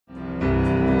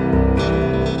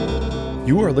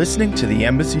You are listening to the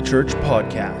Embassy Church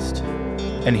podcast,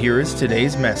 and here is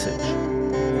today's message.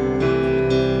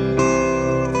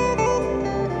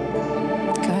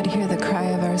 God, hear the cry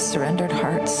of our surrendered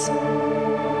hearts.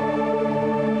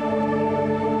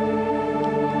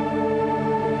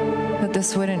 That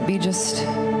this wouldn't be just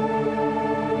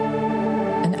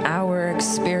an hour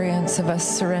experience of us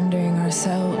surrendering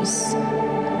ourselves.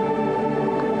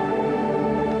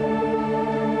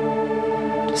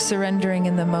 Surrendering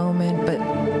in the moment, but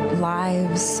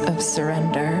lives of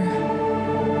surrender,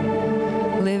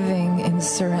 living in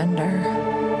surrender,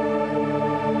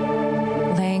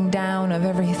 laying down of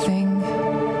everything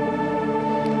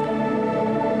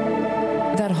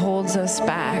that holds us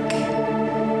back,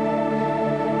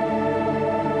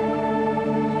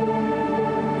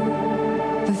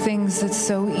 the things that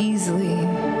so easily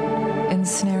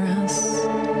ensnare us.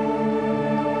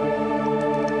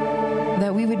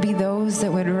 That we would be those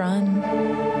that would run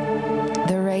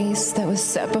the race that was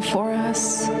set before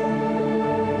us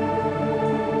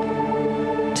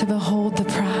to behold the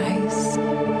prize.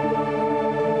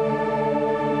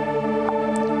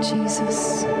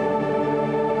 Jesus,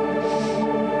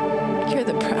 you're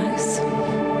the prize.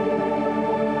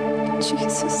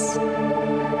 Jesus.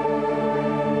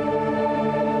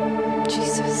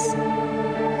 Jesus.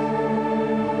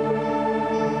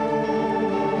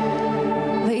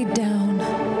 Laid down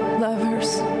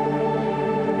lovers,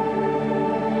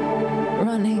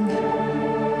 running,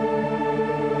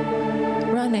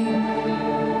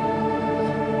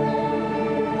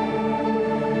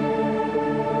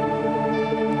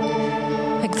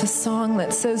 like the song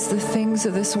that says the things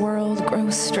of this world grow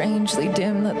strangely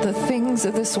dim, that the things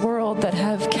of this world that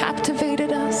have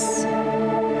captivated us,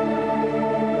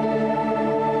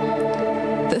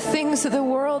 the things of the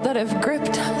world that have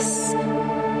gripped us,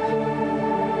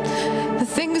 the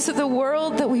things of the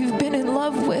world that we've been in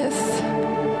love with,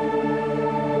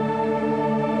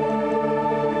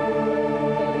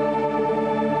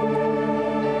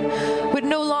 would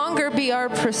no longer be our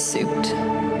pursuit,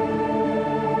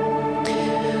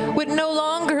 would no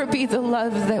longer be the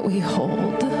love that we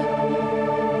hold.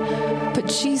 But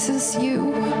Jesus,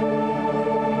 you,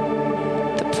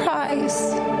 the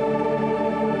prize,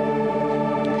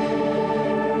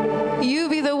 you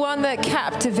be the one that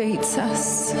captivates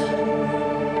us.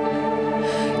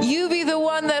 You be the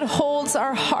one that holds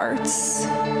our hearts,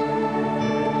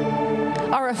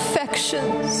 our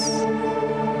affections.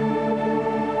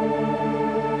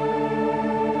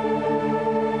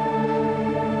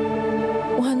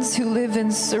 Ones who live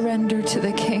in surrender to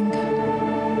the King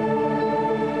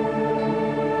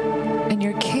and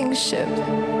your kingship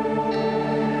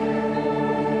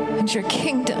and your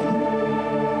kingdom.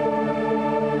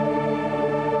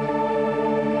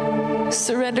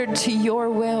 Surrendered to your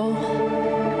will.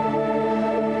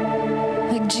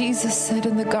 Like Jesus said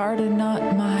in the garden,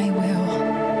 not my will.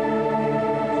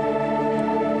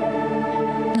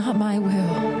 Not my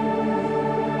will,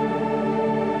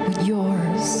 but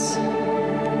yours.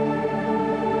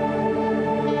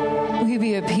 We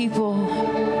be a people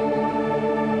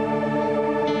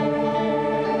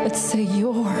that say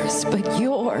yours, but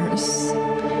yours.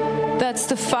 That's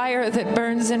the fire that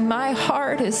burns in my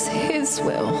heart, is His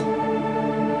will.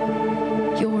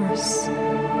 Yours.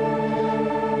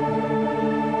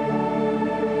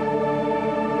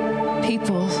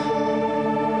 People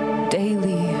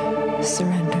daily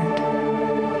surrendered.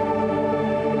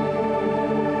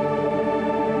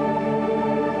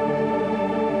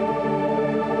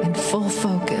 In full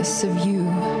focus of you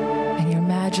and your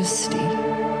majesty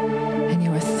and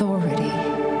your authority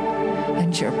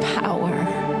and your power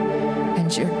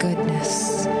and your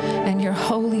goodness and your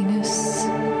holiness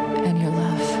and your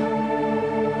love.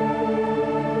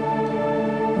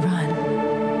 Run,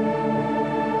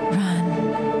 run,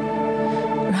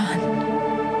 run,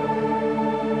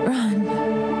 run.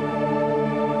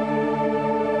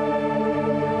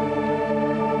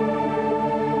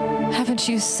 Haven't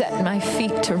you set my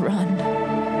feet to run?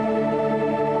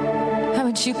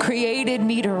 Haven't you created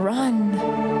me to run?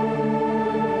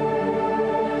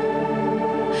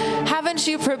 Haven't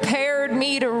you prepared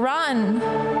me to run?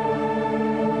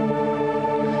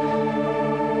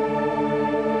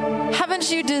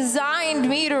 Haven't you designed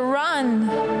me to run?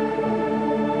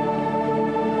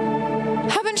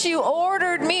 Haven't you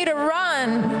ordered me to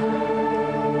run?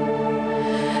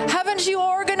 Haven't you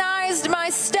organized my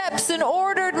steps and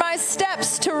ordered my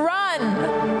steps to run?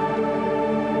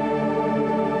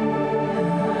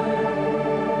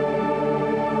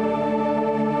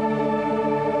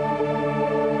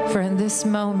 For in this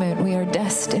moment we are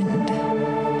destined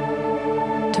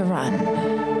to run.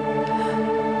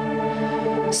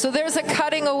 So there's a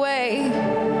cutting away.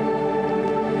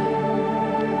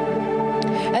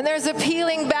 And there's a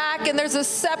peeling back, and there's a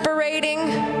separating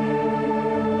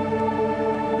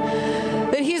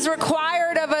that He's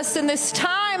required of us in this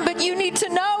time, but you need to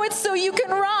know it so you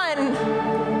can run.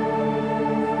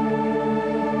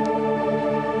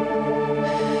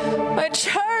 My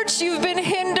church, you've been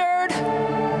hindered.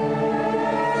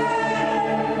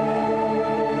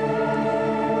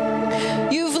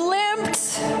 You've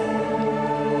limped.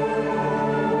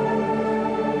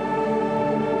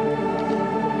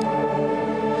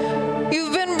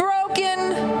 You've been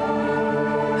broken.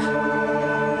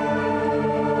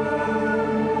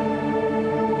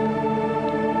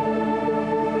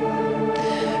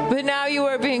 But now you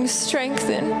are being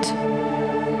strengthened.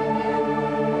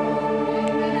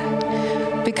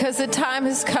 Because the time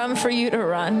has come for you to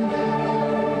run.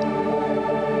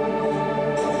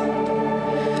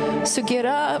 So get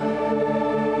up.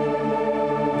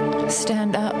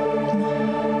 Stand up.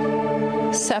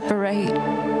 Separate.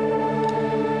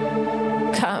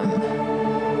 Come.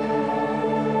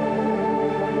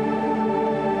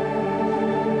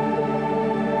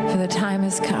 For the time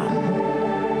has come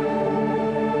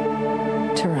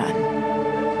to run.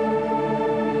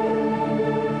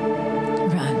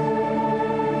 Run.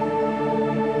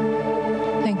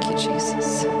 Thank you,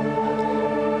 Jesus.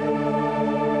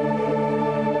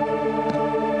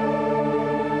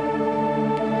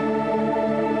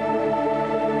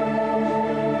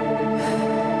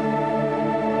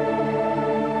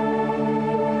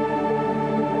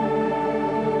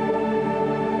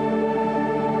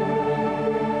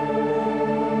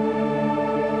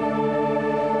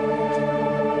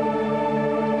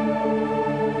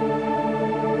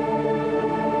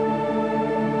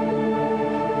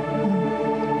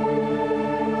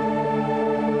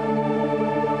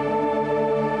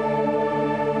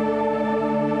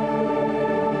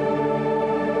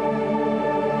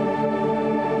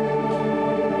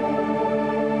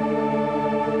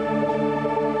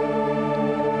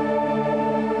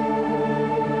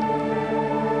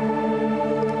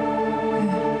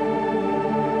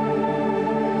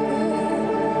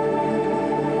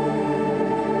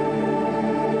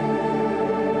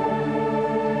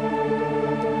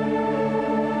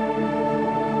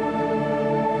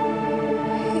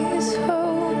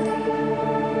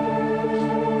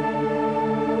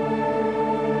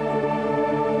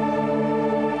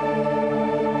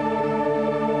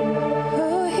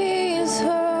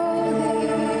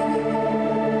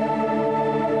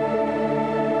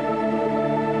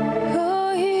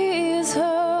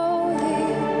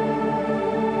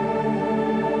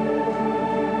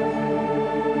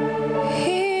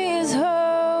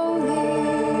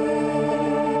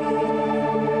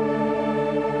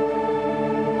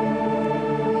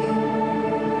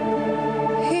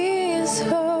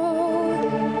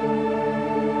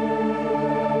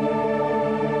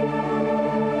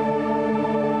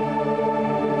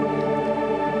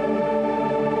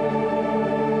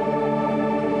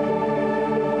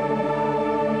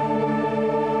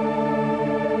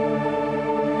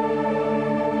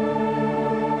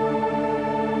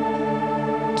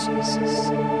 Jesus.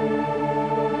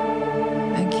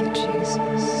 Thank you,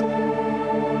 Jesus.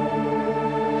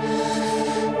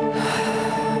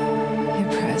 Your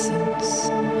presence.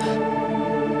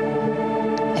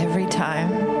 Every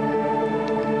time,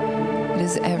 it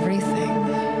is everything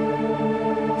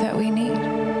that we need.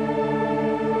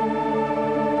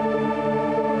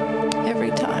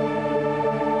 Every time.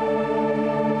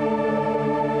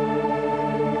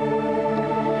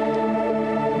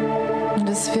 I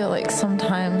just feel like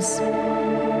sometimes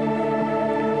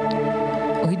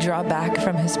we draw back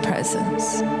from His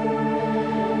presence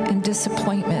in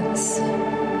disappointments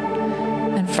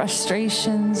and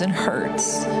frustrations and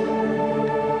hurts.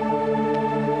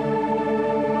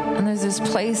 And there's this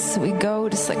place we go,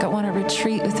 just like I want to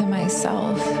retreat within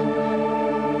myself.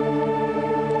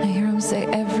 I hear Him say,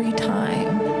 every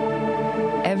time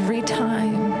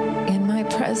in my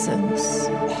presence,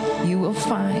 you will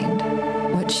find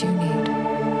what you need.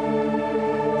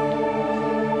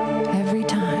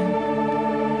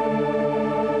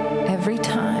 Every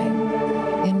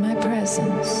time in my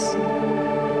presence,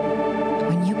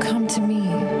 when you come to me,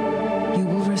 you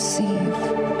will receive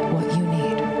what you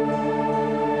need.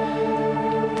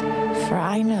 For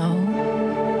I know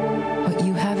what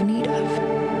you have need of.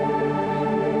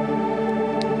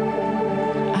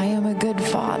 I am a good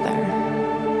Father.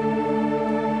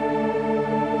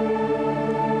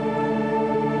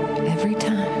 Every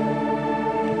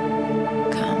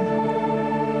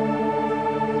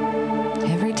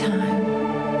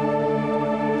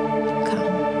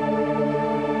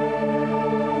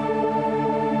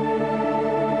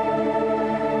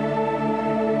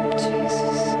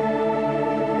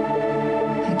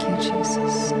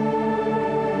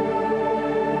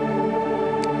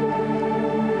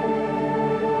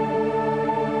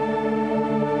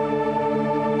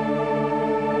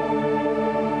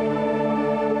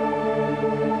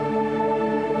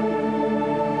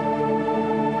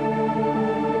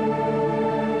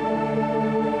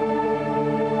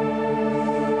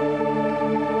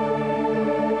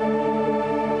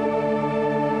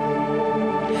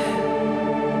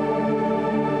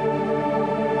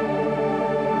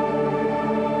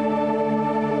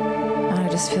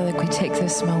take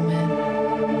this moment.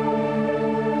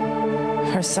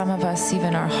 For some of us,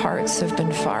 even our hearts have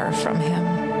been far from him.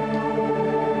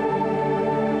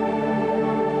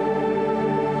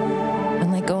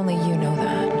 And like only you know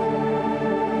that.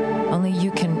 Only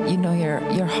you know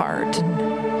your heart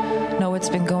and know what's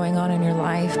been going on in your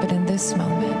life. But in this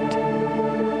moment,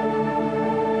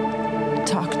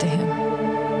 talk to him.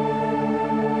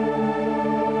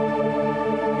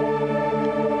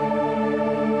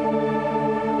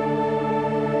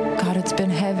 God, it's been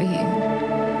heavy.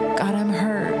 God, I'm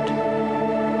hurt.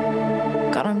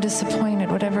 God, I'm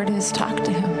disappointed. Whatever it is, talk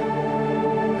to him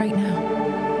right now.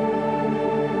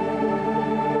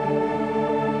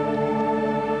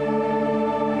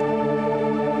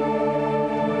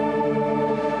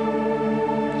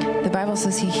 The Bible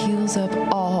says he heals up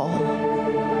all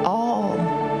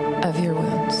of your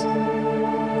wounds.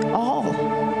 All.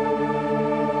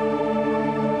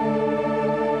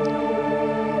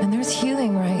 And there's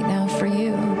healing right now for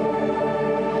you.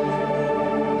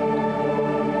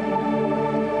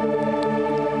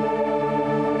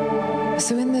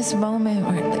 So in this moment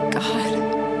where, like,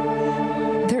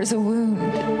 God, there's a wound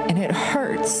and it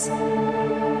hurts.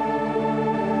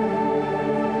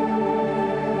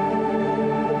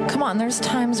 Come on, there's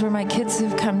times where my kids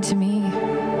have come to me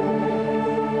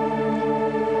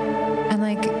and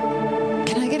like,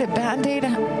 can I get a Band-Aid?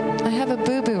 I have a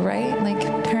boo-boo, right? Like,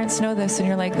 parents know this and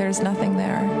you're like, there's nothing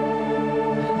there.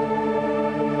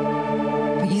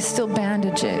 But you still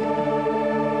bandage it.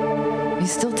 You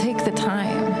still take the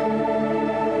time.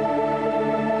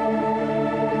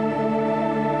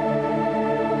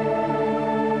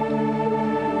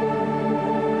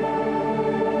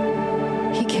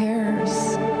 He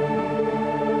cares.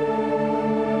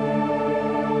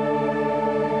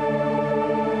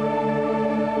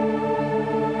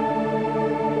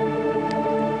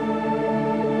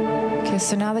 Okay,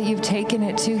 so now that you've taken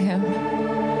it to him,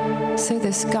 say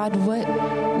this: God, what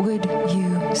would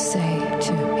you say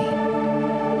to me?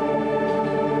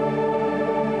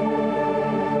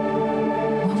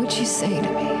 What would you say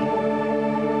to me?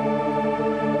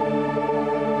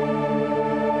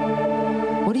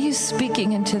 What are you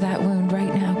speaking into that wound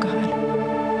right now, God?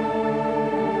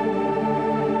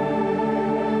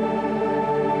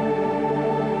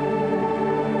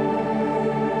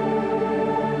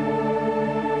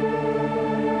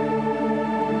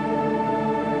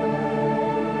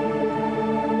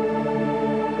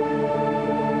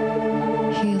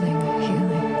 Healing,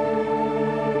 healing.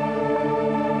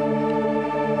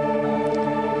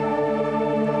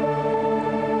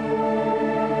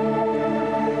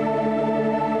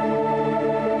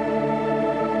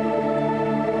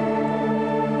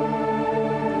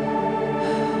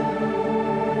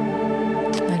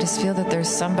 I just feel that there's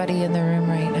somebody in the room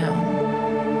right now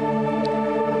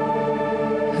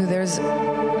who there's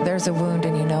a wound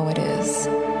and you know it is.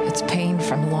 It's pain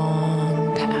from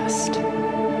long past.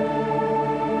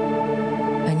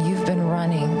 And you've been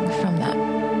running from that.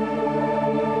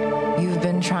 You've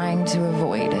been trying to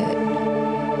avoid it.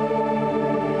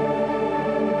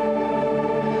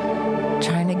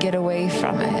 Trying to get away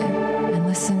from it. And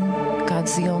listen,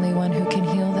 God's the only one who can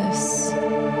heal this.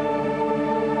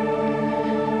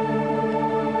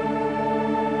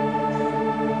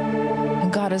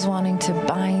 And God is wanting to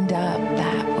bind up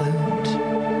that wound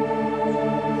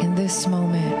in this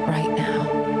moment right now.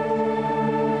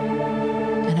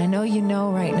 And I know you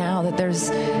know right now that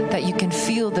that you can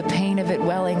feel the pain of it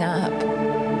welling up.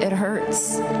 It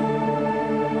hurts.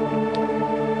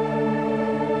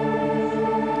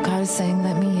 God is saying,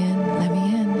 let me in, let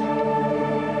me in.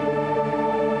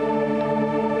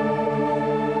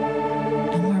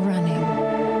 No more running.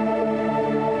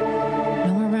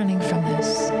 No more running from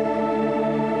this.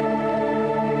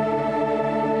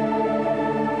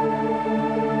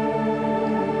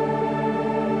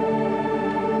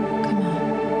 Come on.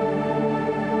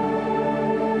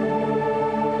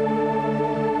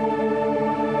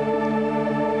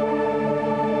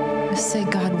 Just say,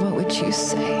 God, what would you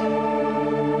say?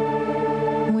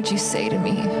 What would you say to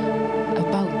me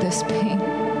about this pain?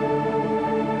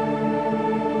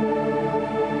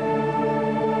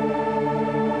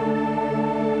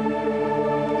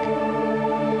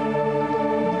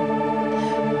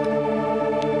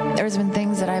 There's been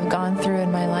things that I've gone through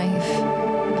in my life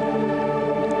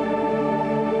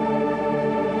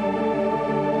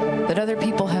that other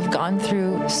people have gone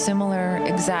through, similar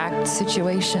exact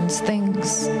situations,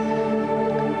 things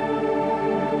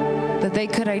that they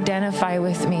could identify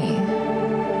with me.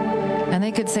 And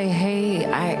they could say, hey,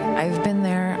 I've been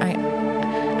there.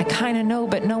 I kind of know,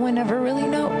 but no one ever really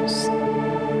knows.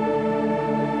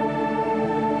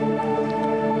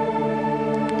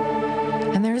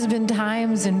 been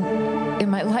times in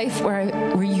my life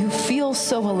where you feel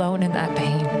so alone in that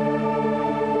pain.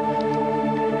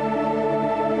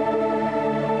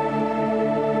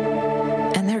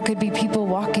 And there could be people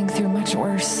walking through much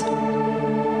worse.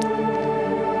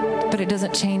 But it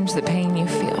doesn't change the pain you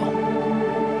feel.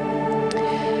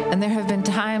 And there have been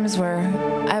times where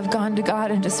I've gone to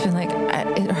God and just been like,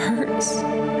 it hurts.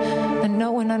 And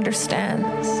no one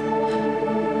understands.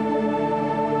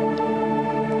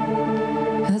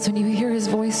 And that's when you hear his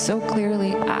voice so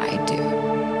clearly, I do.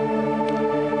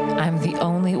 I'm the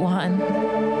only one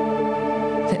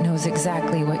that knows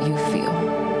exactly what you feel,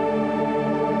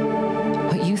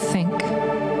 what you think,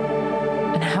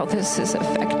 and how this has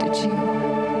affected you.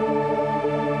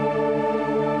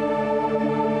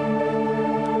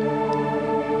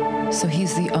 So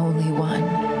he's the only one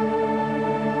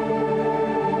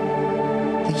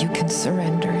that you can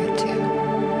surrender it to.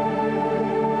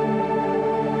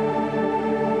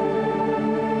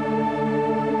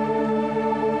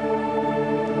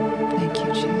 Thank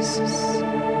you, Jesus.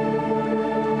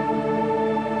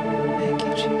 Thank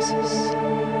you, Jesus.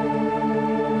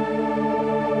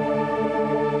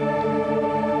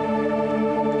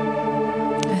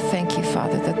 I thank you,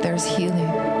 Father, that there's healing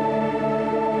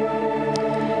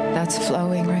that's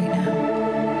flowing right now.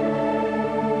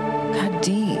 God,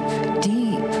 deep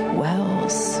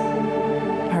wells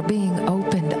are being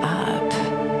opened up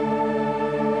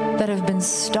that have been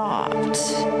stopped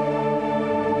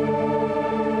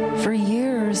for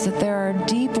years, that there are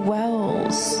deep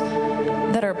wells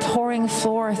that are pouring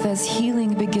forth as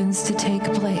healing begins to take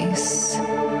place.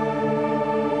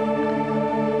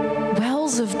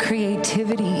 Wells of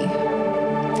creativity,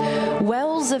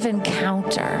 wells of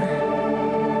encounter,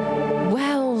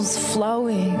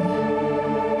 flowing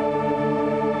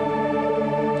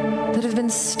that have been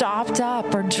stopped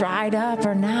up or dried up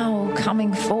are now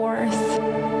coming forth.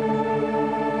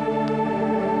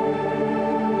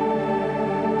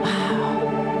 Wow.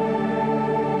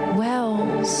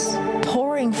 Wells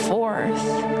pouring forth.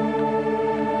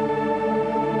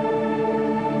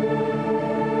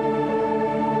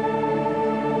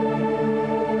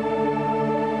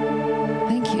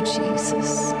 Thank you,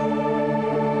 Jesus.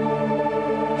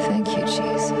 Thank you,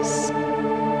 Jesus.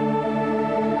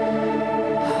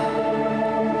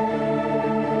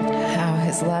 How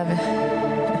his love.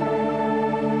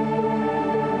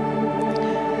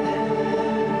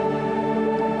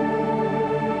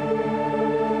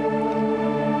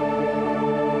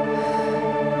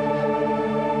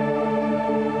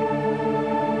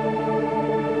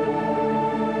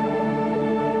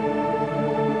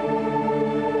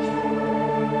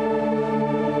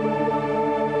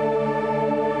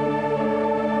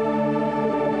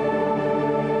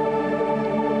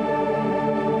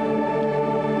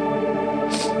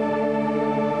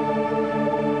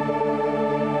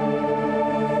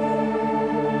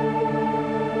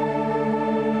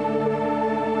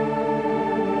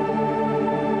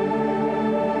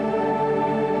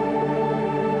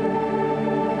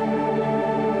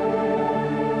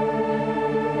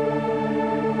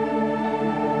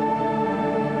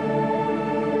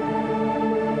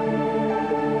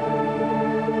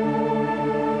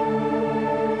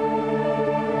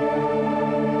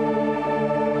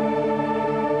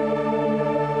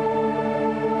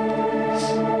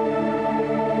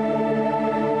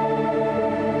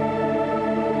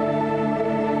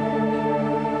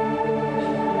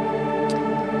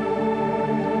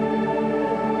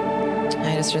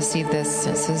 Receive this.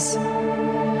 This is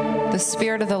the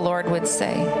Spirit of the Lord would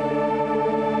say,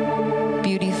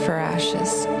 beauty for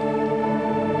ashes,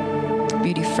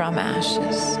 beauty from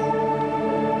ashes.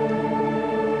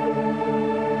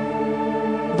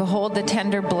 Behold the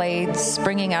tender blades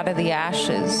springing out of the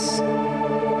ashes.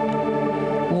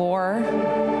 War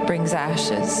brings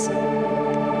ashes.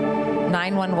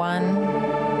 911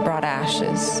 brought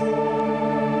ashes.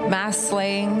 Mass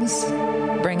slayings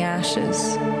bring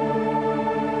ashes.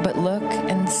 But look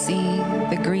and see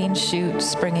the green shoot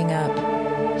springing up.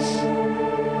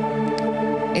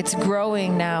 It's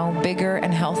growing now, bigger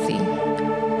and healthy.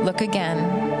 Look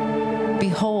again.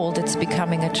 Behold, it's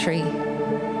becoming a tree.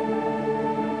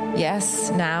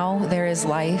 Yes, now there is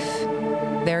life.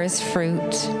 There is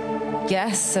fruit.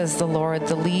 Yes, says the Lord,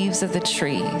 the leaves of the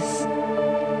trees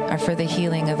are for the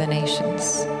healing of the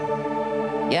nations.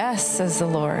 Yes, says the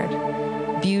Lord,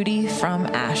 beauty from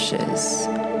ashes.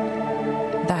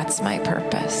 That's my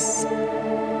purpose.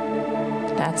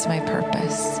 That's my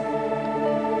purpose.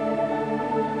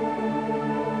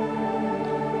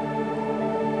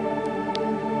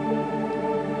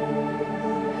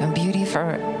 And beauty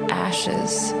for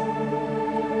ashes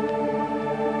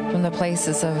from the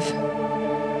places of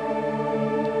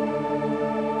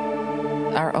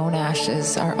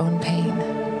ashes our own pain.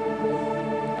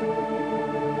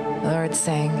 The Lord's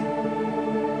saying,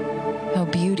 no,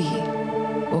 beauty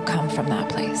will come from that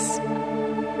place.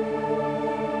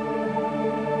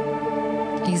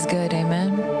 He's good,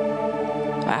 amen?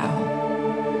 Wow.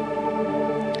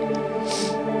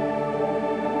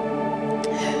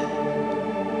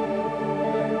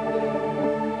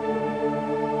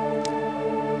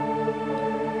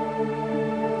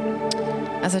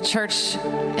 As a church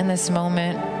in this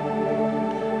moment,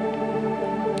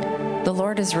 the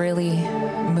Lord is really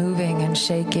moving and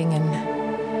shaking and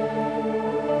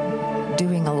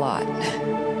doing a lot.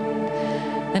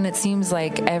 And it seems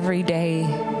like every day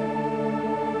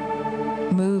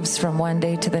moves from one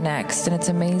day to the next, and it's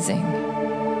amazing.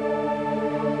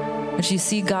 But you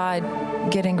see God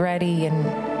getting ready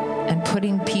and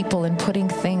putting people and putting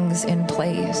things in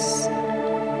place.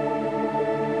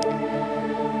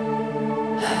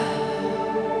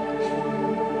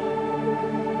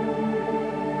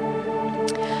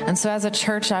 And so as a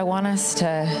church, I want us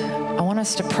to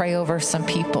pray over some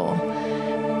people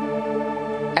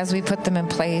as we put them in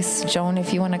place. Joan,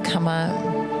 if you want to come up.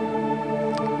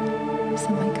 Where's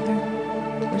the mic there?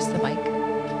 Where's the mic?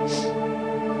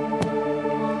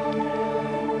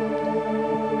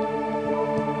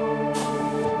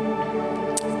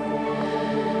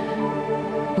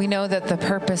 We know that the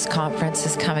Purpose Conference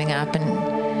is coming up, and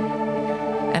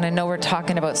I know we're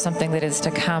talking about something that is to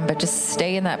come, but just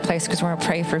stay in that place because we're going to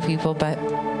pray for people. But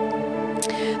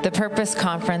the Purpose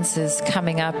Conference is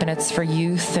coming up, and it's for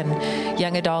youth and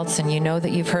young adults. And you know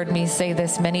that you've heard me say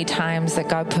this many times, that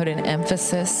God put an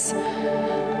emphasis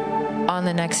on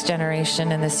the next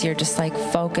generation. And this year, just like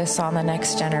focus on the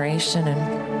next generation.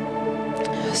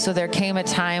 And so there came a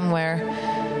time where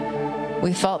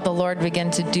we felt the Lord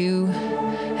begin to do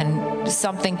and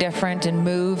something different and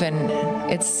move, and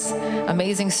it's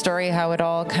amazing story how it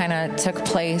all kind of took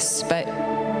place, but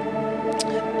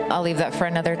I'll leave that for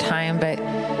another time. But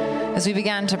as we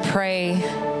began to pray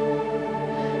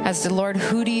as the Lord,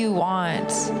 who do you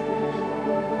want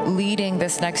leading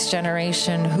this next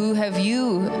generation? Who have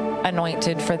you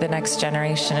anointed for the next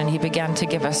generation? And he began to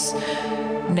give us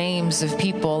names of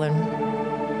people.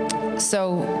 And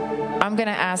so I'm going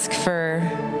to ask for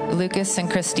Lucas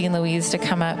and Christine Louise to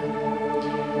come up.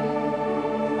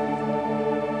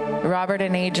 Robert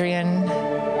and Adrian,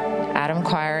 Adam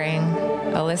Quiring,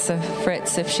 Alyssa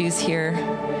Fritz, if she's here.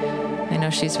 I know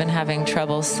she's been having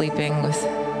trouble sleeping with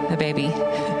the baby.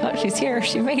 Oh, she's here.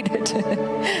 She made it.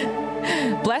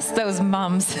 Bless those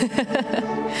moms.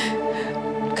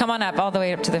 Come on up, all the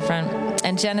way up to the front.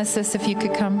 And Genesis, if you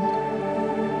could come.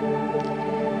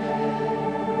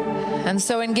 And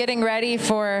so in getting ready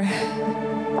for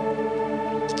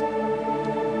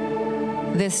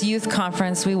this youth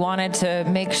conference, we wanted to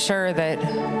make sure that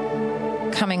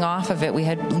coming off of it, we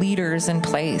had leaders in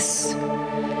place.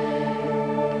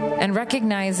 And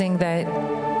recognizing that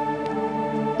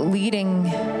leading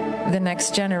the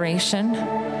next generation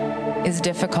is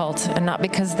difficult, and not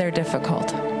because they're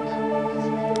difficult,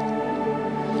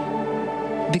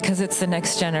 because it's the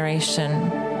next generation,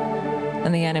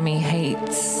 and the enemy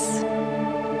hates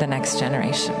the next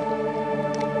generation.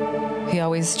 He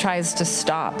always tries to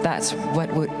stop that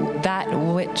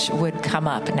which would come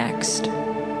up next.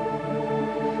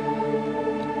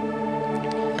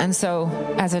 And so,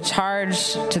 as a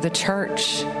charge to the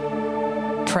church,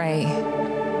 pray.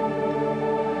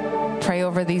 Pray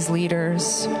over these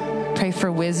leaders. Pray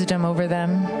for wisdom over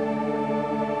them.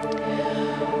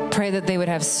 Pray that they would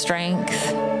have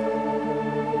strength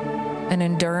and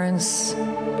endurance.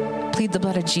 Plead the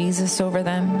blood of Jesus over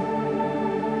them.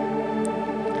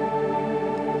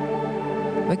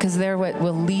 Because they're what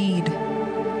will lead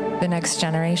the next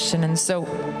generation. And so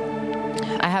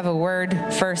I have a word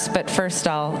first, but first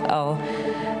I'll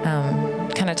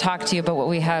kind of talk to you about what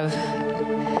we have.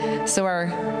 So our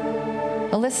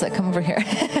Alyssa, come over here.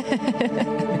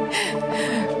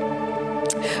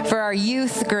 For our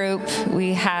youth group,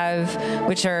 we have,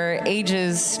 which are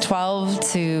ages 12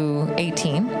 to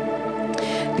 18.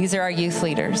 These are our youth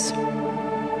leaders.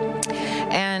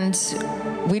 And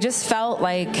we just felt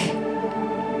like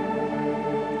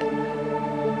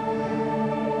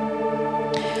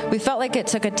it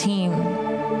took a team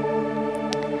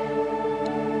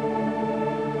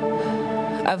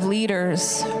of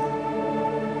leaders.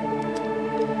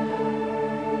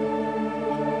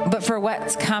 But for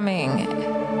what's coming,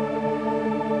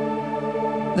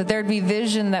 that there'd be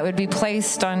vision that would be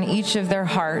placed on each of their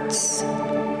hearts,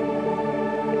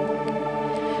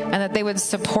 and that they would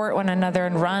support one another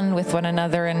and run with one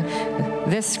another. And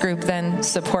this group then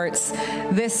supports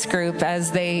this group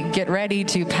as they get ready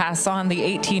to pass on the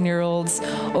 18-year-olds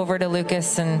over to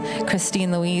Lucas and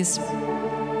Christine Louise.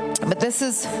 But this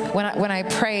is when I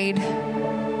prayed.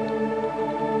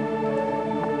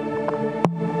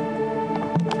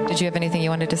 Did you have anything you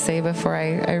wanted to say before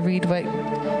I read what?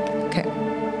 Okay.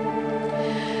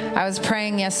 I was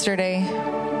praying yesterday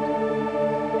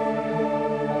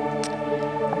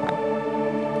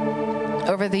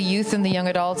over the youth and the young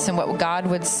adults and what God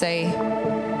would say.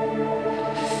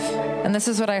 And this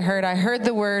is what I heard. I heard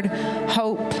the word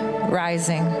hope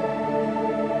rising.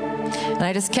 And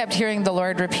I just kept hearing the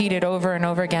Lord repeat it over and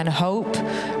over again, hope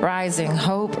rising,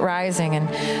 hope rising.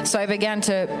 And so I began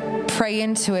to pray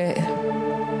into it.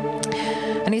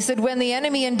 And he said, when the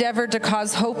enemy endeavored to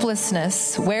cause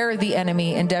hopelessness, where the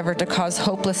enemy endeavored to cause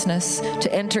hopelessness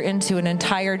to enter into an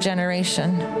entire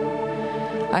generation,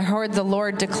 I heard the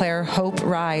Lord declare hope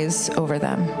rise over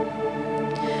them.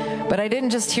 But I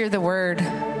didn't just hear the word.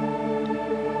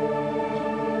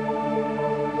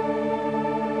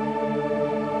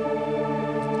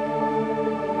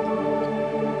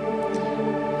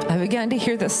 I began to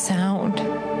hear the sound.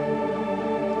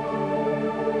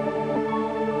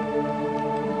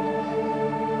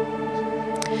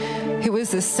 It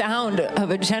was the sound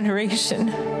of a generation.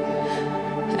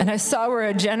 And I saw where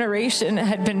a generation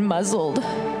had been muzzled,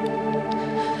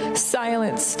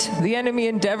 silenced. The enemy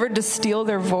endeavored to steal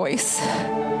their voice.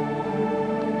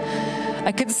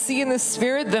 I could see in the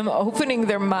spirit them opening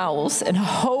their mouths, and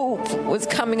hope was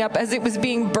coming up as it was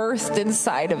being birthed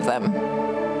inside of them.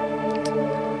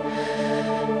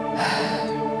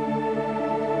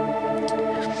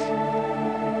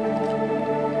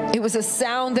 It was a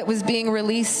sound that was being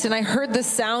released, and I heard the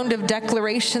sound of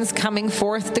declarations coming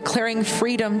forth, declaring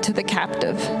freedom to the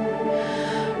captive,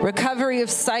 recovery of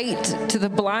sight to the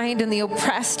blind, and the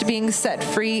oppressed being set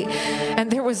free. And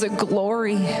there was a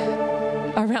glory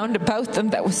around about them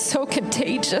that was so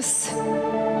contagious.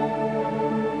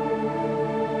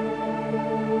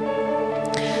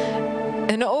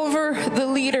 And over the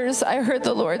leaders, I heard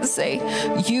the Lord say,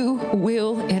 you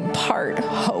will impart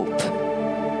hope.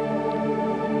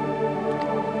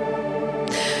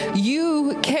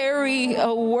 You carry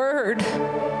a word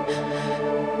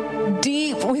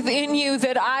deep within you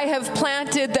that I have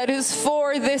planted that is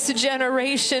for this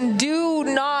generation. Do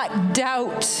not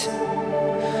doubt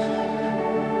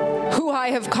who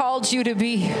I have called you to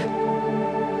be.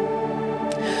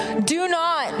 Do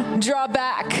not draw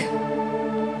back.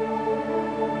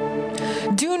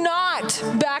 Do not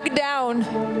back down.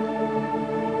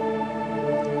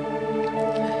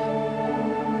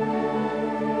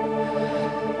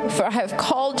 For I have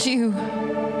called you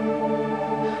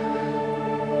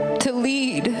to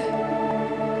lead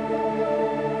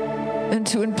and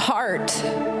to impart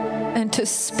and to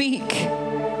speak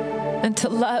and to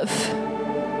love.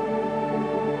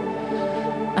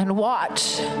 And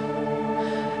watch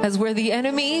as where the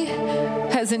enemy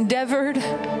has endeavored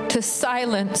to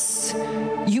silence,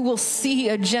 you will see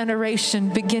a generation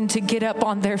begin to get up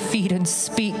on their feet and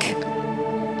speak.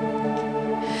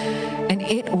 And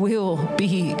it will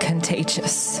be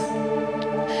contagious.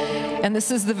 And this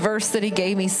is the verse that he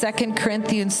gave me, 2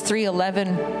 Corinthians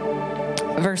 3:11,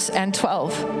 verse and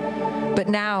 12. But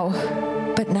now,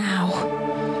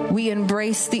 we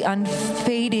embrace the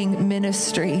unfading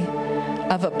ministry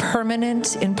of a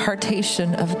permanent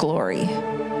impartation of glory.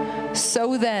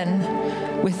 So then,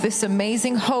 with this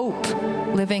amazing hope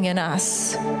living in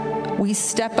us, we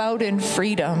step out in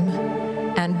freedom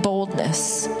and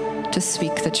boldness to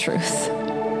speak the truth.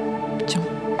 John.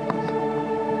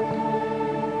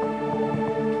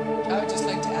 I would just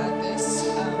like to add this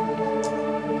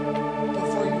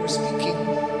before you were speaking.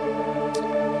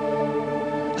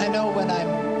 I know when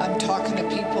I'm talking to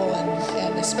people,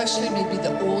 and especially maybe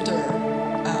the older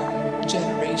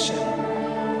generation,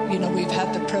 you know, we've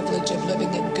had the privilege of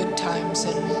living in good times,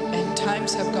 and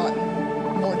times have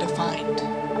gotten more defined,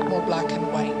 more black and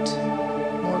white,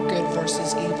 more good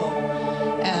versus evil.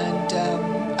 And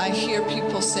I hear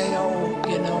people say, oh,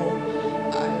 you know,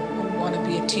 I want to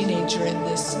be a teenager in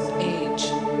this age.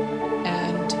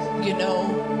 And, you know,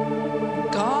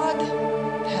 God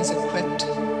has equipped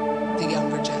the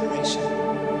younger generation.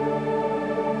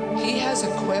 He has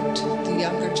equipped the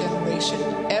younger generation.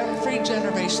 Every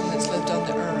generation that's lived on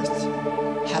the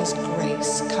earth has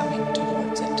grace coming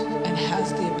towards it and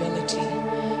has the ability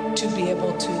to be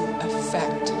able to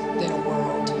affect their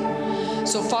world.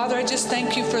 So, Father, I just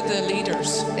thank you for the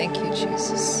leaders. Thank you,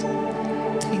 Jesus.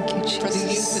 Thank you, Jesus. For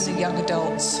the youth and the young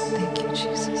adults. Thank you,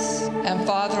 Jesus. And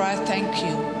Father, I thank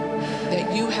you that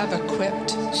that you have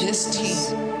equipped this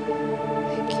team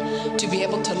to be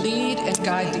able to lead and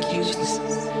guide the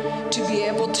youth, to be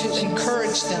able to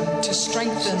encourage them, to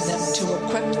strengthen them, to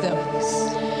equip them,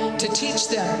 to teach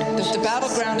them that the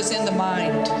battleground is in the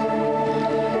mind,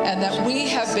 and that we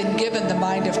have been given the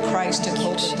mind of Christ and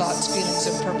hold the thoughts, feelings,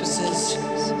 and purposes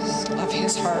of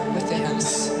his heart within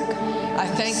us. I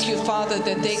thank you, Father,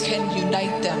 that they can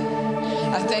unite them.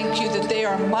 I thank you that they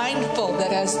are mindful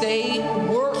that as they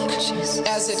work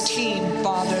as a team,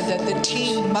 Father, that the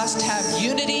team must have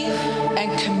unity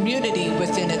and community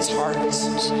within its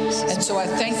hearts. And so I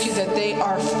thank you that they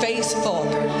are faithful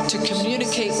to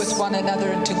communicate with one another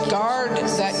and to guard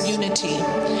that unity.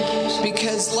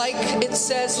 Because like it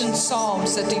says in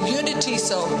Psalms, that the unity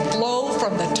shall flow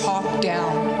from the top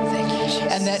down.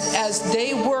 And that as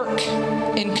they work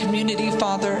in community,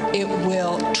 Father, it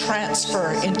will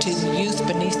transfer into the youth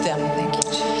beneath them.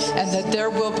 And that there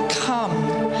will come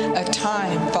a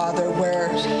time, Father, where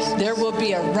there will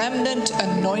be a remnant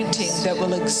anointing that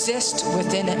will exist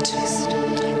within it.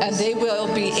 And they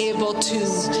will be able to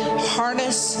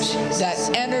harness that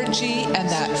energy and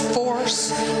that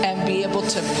force and be able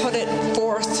to put it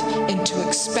forth into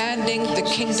expanding the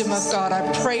kingdom of God. I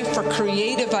pray for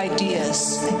creative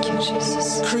ideas. Thank you,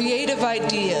 Jesus. Creative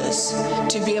ideas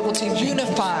to be able to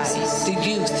unify the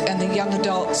youth and the young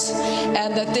adults,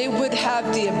 and that they would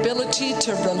have the ability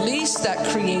to release that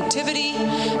creativity,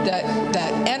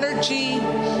 that energy,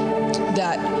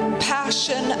 that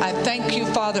passion. I thank you,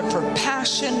 Father, for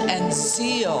passion and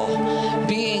zeal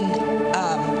being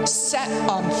set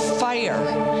on fire,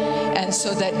 and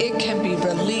so that it can be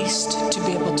released to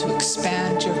be able to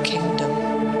expand your kingdom.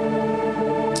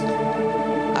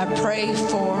 I pray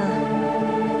for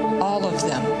all of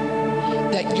them,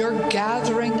 that your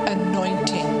gathering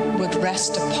anointing would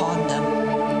rest upon them,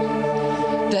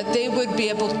 that they would be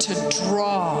able to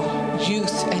draw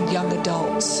youth and young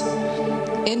adults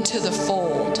into the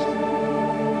fold.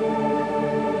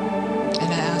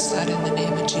 And I ask that in the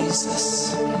name of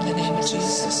Jesus. In the name of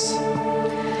Jesus.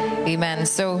 Amen.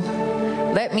 So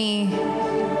let me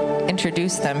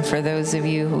introduce them for those of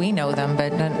you. We know them,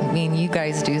 but I mean, you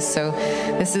guys do. So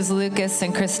this is Lucas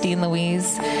and Christine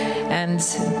Louise, and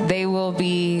they will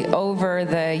be over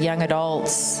the young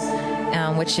adults,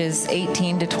 which is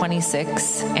 18 to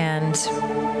 26. And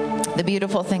the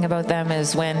beautiful thing about them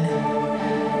is when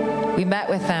we met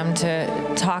with them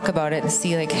to talk about it and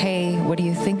see like, hey, what do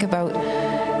you think about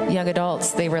young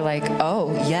adults? They were like,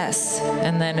 oh, yes.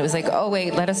 And then it was like, oh,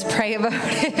 wait, let us pray about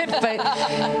it.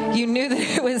 But you knew that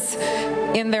it was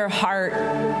in their heart.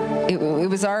 It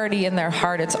was already in their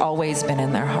heart. It's always been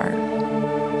in their heart.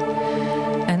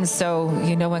 And so,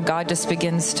 you know, when God just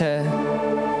begins to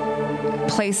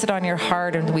place it on your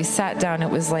heart, and we sat down, it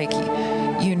was like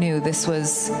you knew this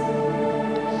was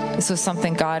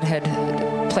something God had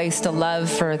placed a love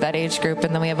for that age group.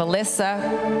 And then we have Alyssa,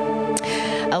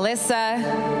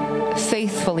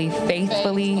 faithfully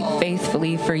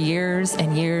for years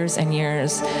and years and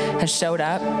years has showed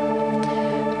up.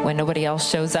 When nobody else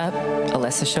shows up,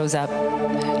 Alyssa shows up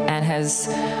and has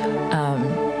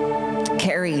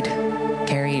carried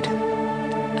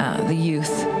the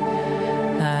youth,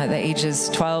 the ages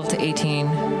 12 to 18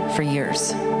 for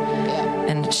years.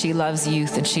 And she loves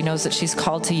youth, and she knows that she's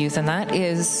called to youth, and that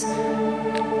is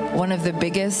one of the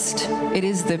biggest, it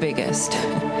is the biggest,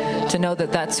 to know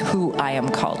that that's who I am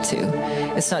called to.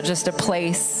 It's not just a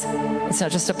place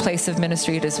of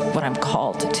ministry, it is what I'm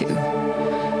called to,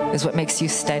 is what makes you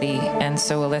steady. And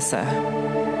so, Alyssa,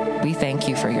 we thank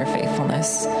you for your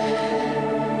faithfulness.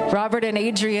 Robert and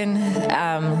Adrian,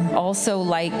 also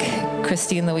like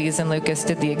Christine, Louise, and Lucas,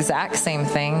 did the exact same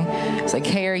thing. It's like,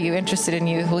 hey, are you interested in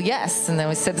youth? Well, yes. And then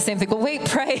we said the same thing. Well, wait,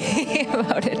 pray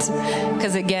about it.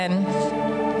 Because again,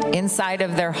 inside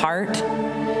of their heart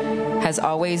has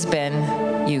always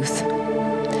been youth.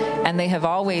 And they have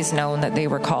always known that they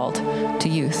were called to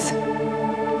youth.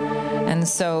 And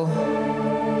so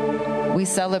we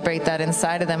celebrate that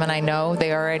inside of them. And I know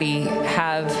they already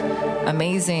have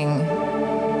amazing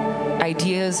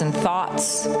ideas and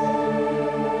thoughts,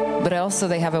 but also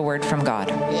they have a word from God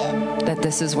that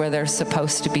this is where they're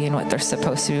supposed to be and what they're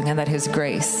supposed to do, and that his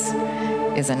grace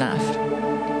is enough.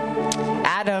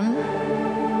 Adam,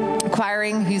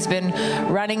 acquiring, who's been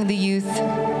running the youth,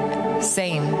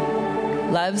 same,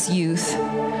 loves youth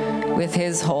with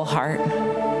his whole heart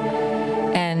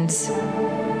and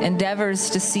endeavors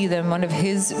to see them. One of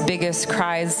his biggest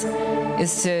cries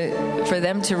is for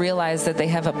them to realize that they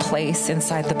have a place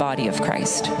inside the body of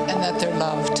Christ. And that they're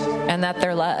loved. And that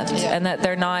they're loved. Yeah. And that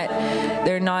they're not,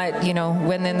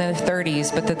 when in their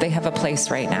 30s, but that they have a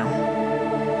place right now.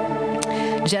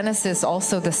 Genesis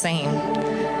also the same.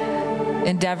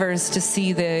 Endeavors to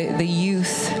see the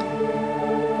youth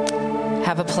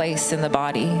have a place in the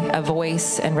body, a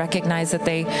voice, and recognize that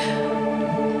they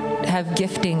have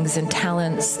giftings and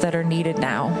talents that are needed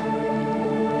now.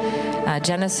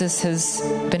 Genesis has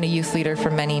been a youth leader for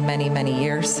many, many, many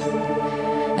years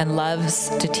and loves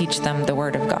to teach them the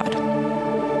Word of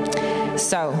God.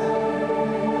 So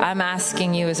I'm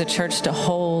asking you as a church to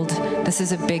hold, this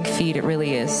is a big feat, it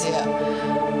really is.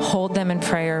 Yeah. Hold them in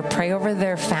prayer. Pray over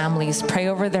their families. Pray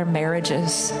over their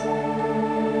marriages.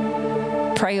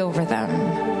 Pray over them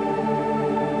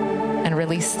and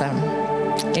release them.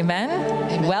 Amen?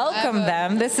 Amen. Welcome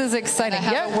them. This is exciting. I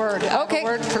have a word. Okay. I have a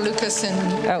word for Lucas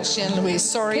and Christian Louise.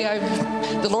 Sorry,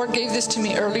 the Lord gave this to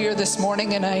me earlier this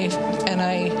morning, and I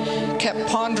kept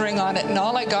pondering on it. And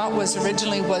all I got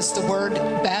originally was the word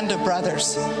Band of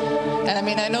Brothers. And I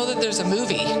mean, I know that there's a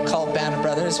movie called Band of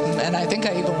Brothers, and I think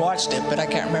I even watched it, but I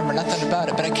can't remember nothing about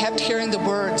it. But I kept hearing the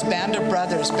words Band of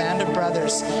Brothers, Band of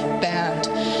Brothers, Band.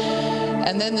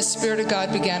 And then the Spirit of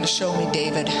God began to show me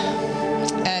David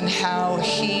and how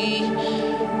he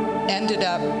ended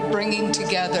up bringing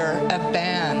together a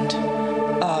band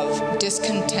of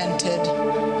discontented,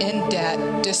 in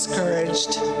debt,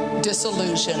 discouraged,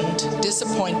 disillusioned,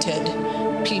 disappointed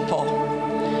people.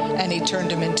 And he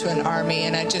turned them into an army.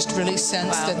 And I just really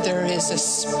sense that there is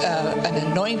an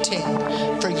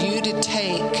anointing for you to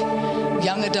take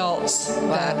young adults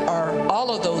that are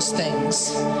all of those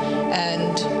things.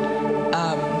 And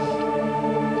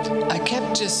I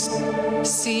kept just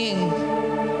seeing,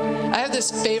 I have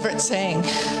this favorite saying,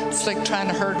 it's like trying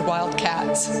to herd wild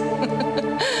cats.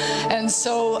 And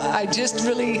so I just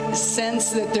really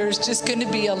sense that there's just going to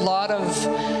be a lot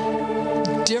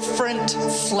of different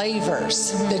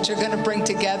flavors that you're going to bring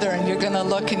together, and you're going to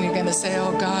look and you're going to say,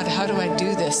 oh God, how do I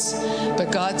do this?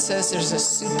 But God says there's a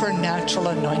supernatural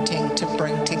anointing to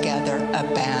bring together a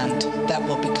band that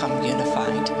will become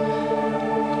unified.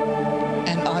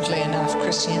 And oddly enough,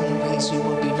 Christian Louise, you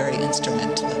will be very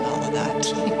instrumental in all of that.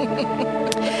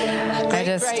 I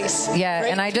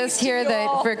just hear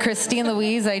that for Christine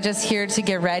Louise, I just hear to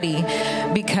get ready,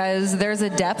 because there's a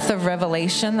depth of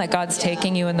revelation that God's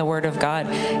taking you in the Word of God.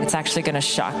 It's actually going to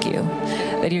shock you,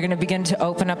 that you're going to begin to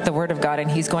open up the Word of God,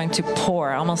 and He's going to pour.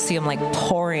 I almost see Him like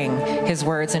pouring His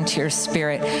words into your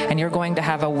spirit, and you're going to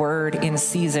have a word in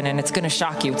season, and it's going to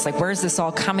shock you. It's like, where's this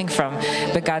all coming from?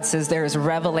 But God says there is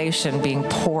revelation being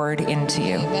poured into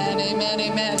you. Amen, amen,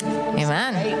 amen.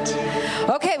 Amen. Great.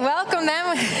 Okay, welcome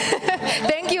them.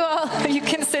 Thank you all. You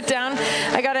can sit down.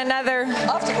 I got another.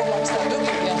 I'll have to go watch that movie,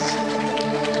 yes.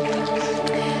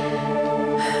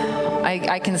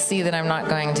 I can see that I'm not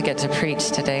going to get to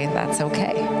preach today. That's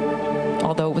okay.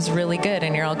 Although it was really good,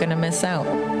 and you're all going to miss out.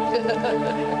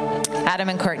 Adam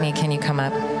and Courtney, can you come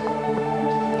up?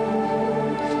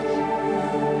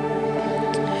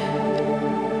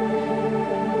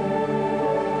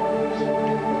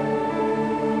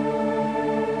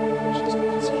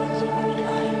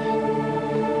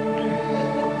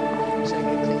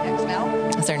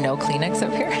 Is there no Kleenex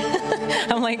up here?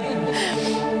 I'm like,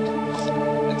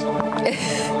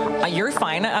 you're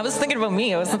fine. I was thinking about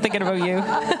me. I wasn't thinking about you.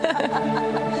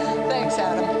 Thanks,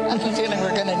 Adam. I have a feeling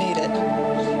we're going to need it.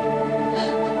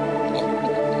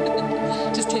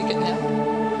 Just take it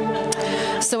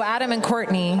now. So Adam and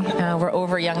Courtney were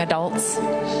over young adults.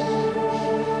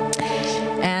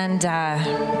 And a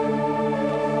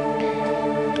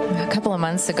couple of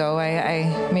months ago,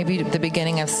 I maybe the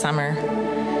beginning of summer,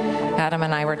 Adam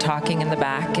and I were talking in the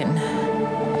back, and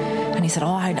he said,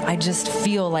 oh, I just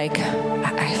feel like,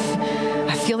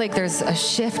 I feel like there's a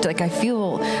shift. Like I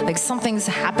feel like something's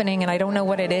happening and I don't know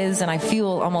what it is. And I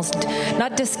feel almost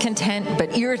not discontent,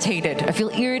 but irritated. I feel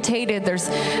irritated.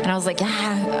 And I was like,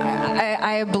 yeah,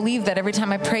 I believe that every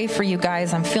time I pray for you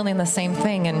guys, I'm feeling the same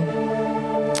thing. And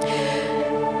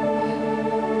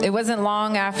it wasn't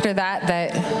long after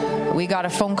that we got a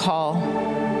phone call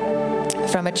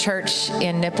from a church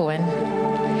in Nipawin,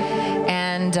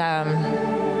 and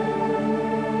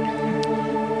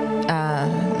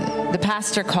the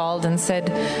pastor called and said,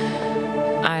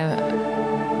 I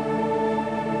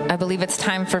believe it's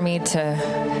time for me to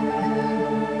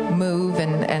move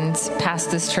and pass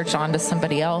this church on to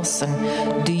somebody else,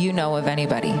 and do you know of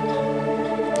anybody?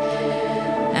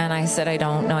 And I said, I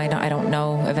don't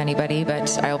know of anybody,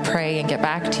 but I'll pray and get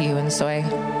back to you. And so I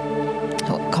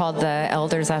called the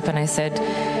elders up and I said,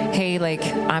 hey,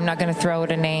 I'm not going to throw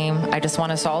out a name. I just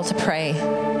want us all to pray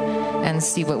and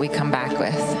see what we come back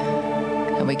with.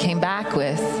 And we came back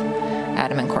with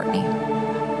Adam and Courtney.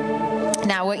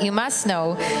 Now, what you must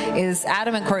know is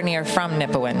Adam and Courtney are from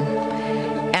Nipawin.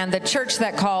 And the church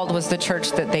that called was the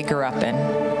church that they grew up in.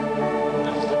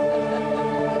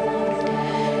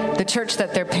 The church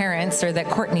that their parents, or that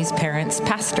Courtney's parents,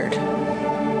 pastored.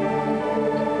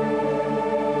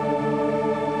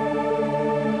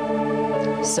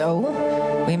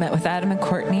 So we met with Adam and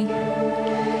Courtney,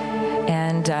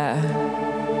 and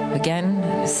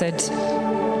again said,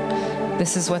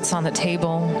 this is what's on the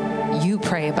table. You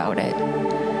pray about it.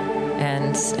 And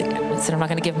I said, I'm not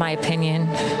going to give my opinion.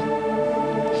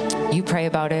 You pray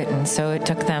about it. And so it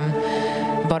took them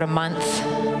about a month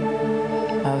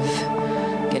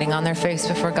of getting on their face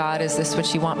before God. Is this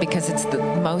what you want? Because it's the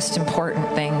most important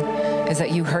thing, is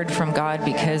that you heard from God,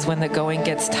 because when the going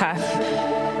gets tough,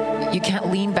 you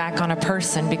can't lean back on a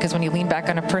person, because when you lean back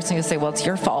on a person, you'll say, well, it's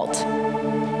your fault.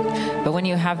 But when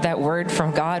you have that word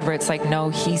from God where it's like,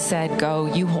 no, he said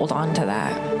go, you hold on to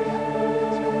that.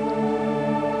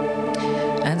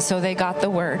 And so they got the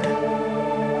word.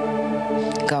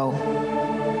 Go.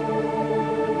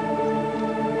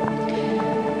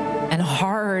 And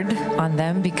hard on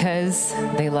them because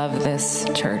they love this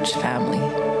church family.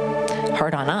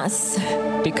 Hard on us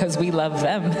because we love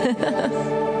them.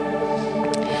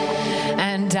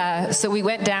 And so we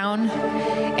went down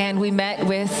and we met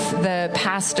with the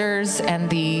pastors and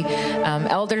the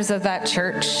elders of that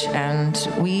church, and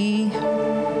we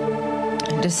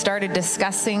just started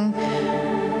discussing,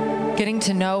 getting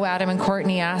to know Adam and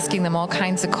Courtney, asking them all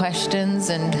kinds of questions.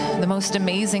 And the most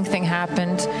amazing thing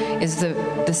happened is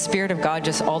the Spirit of God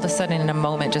just all of a sudden in a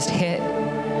moment just hit.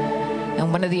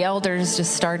 And one of the elders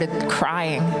just started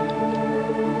crying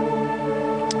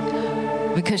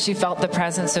because she felt the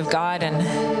presence of God,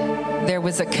 and there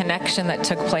was a connection that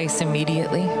took place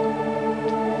immediately.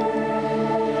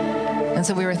 And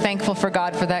so we were thankful for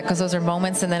God for that, because those are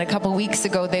moments. And then a couple weeks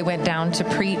ago, they went down to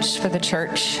preach for the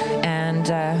church. And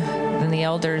then the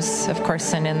elders, of course,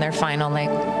 sent in their final, like,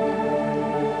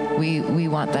 we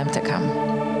want them to come.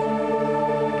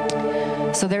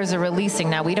 So there's a releasing.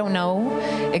 Now, we don't know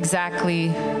exactly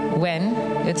when.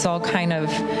 It's all kind of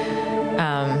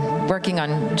working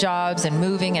on jobs and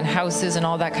moving and houses and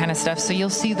all that kind of stuff. So you'll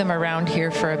see them around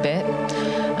here for a bit.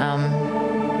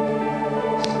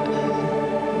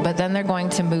 But then they're going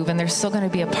to move, and they're still going to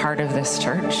be a part of this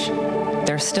church.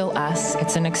 They're still us.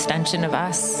 It's an extension of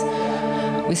us.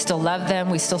 We still love them.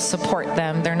 We still support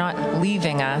them. They're not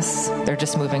leaving us. They're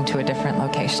just moving to a different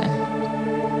location.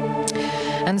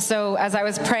 And so as I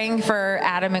was praying for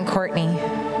Adam and Courtney,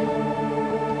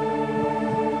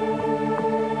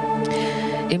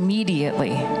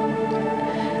 immediately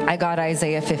I got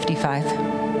Isaiah 55.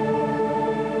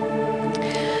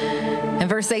 And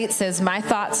verse 8 says, my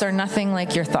thoughts are nothing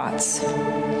like your thoughts,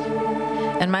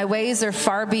 and my ways are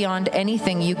far beyond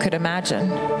anything you could imagine.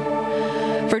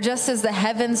 For just as the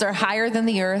heavens are higher than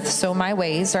the earth, so my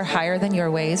ways are higher than your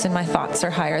ways, and my thoughts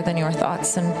are higher than your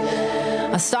thoughts. And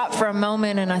I stopped for a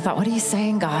moment and I thought, what are you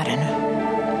saying, God? And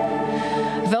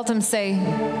I felt him say,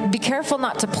 be careful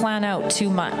not to plan out too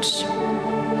much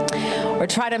or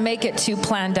try to make it too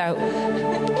planned out,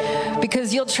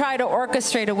 because you'll try to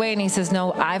orchestrate away. And he says,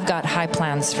 no, I've got high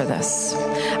plans for this.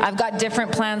 I've got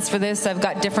different plans for this. I've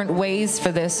got different ways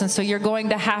for this. And so you're going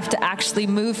to have to actually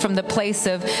move from the place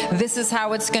of this is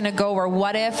how it's going to go, or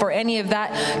what if, or any of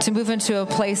that, to move into a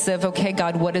place of, okay,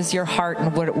 God, what is your heart,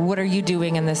 and what are you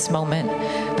doing in this moment?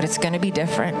 But it's going to be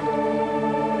different.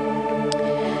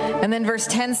 And then verse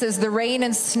 10 says, the rain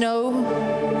and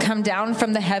snow come down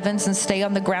from the heavens and stay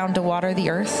on the ground to water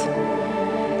the earth.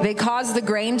 They cause the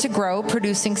grain to grow,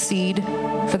 producing seed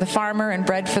for the farmer and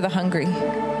bread for the hungry.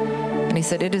 And he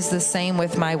said, it is the same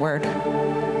with my word.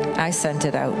 I sent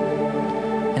it out,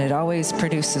 and it always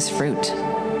produces fruit.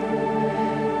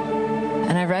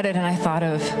 And I read it and I thought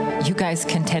of you guys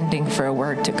contending for a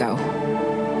word to go.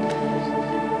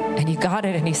 And you got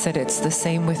it, and he said, it's the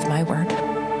same with my word.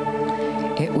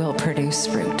 It will produce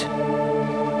fruit.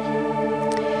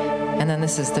 And then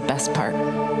this is the best part.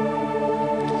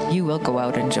 You will go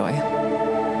out in joy,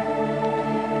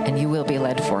 and you will be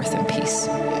led forth in peace.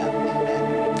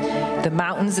 The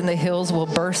mountains and the hills will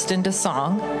burst into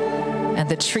song, and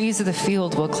the trees of the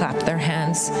field will clap their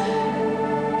hands.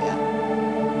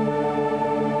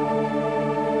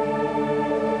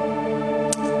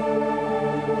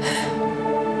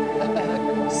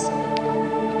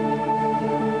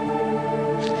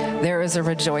 There is a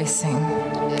rejoicing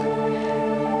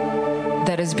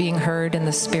that is being heard in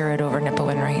the spirit over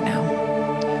Nipawin right now.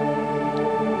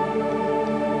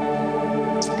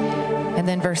 And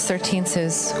then verse 13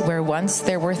 says, where once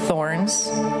there were thorns,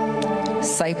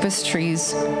 cypress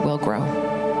trees will grow.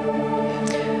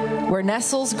 Where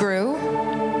nettles grew,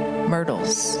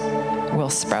 myrtles will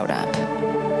sprout up.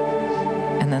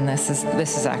 And And then this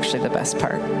is actually the best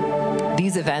part.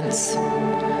 These events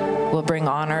will bring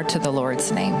honor to the Lord's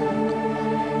name.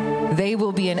 They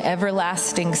will be an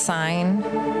everlasting sign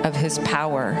of his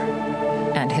power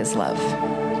and his love.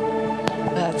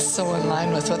 That's so in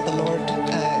line with what the Lord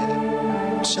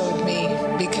showed me,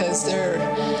 because I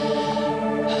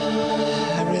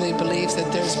really believe that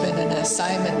there's been an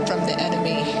assignment from the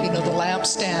enemy. You know, the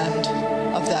lampstand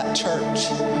of that church,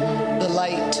 the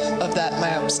light of that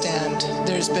lampstand,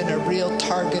 there's been a real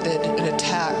targeted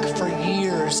attack for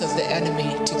years of the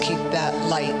enemy to keep that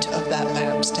light of that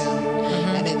lampstand.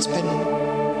 And it's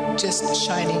been just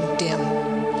shining dim.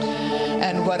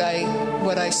 And what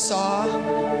I saw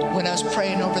when I was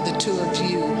praying over the two of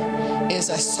you is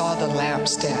I saw the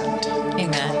lampstand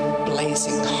become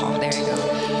blazing hot. There you go.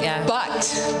 Yeah. But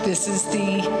this is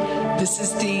the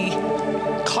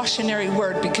cautionary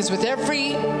word, because with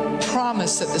every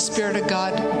promise that the Spirit of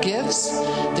God gives,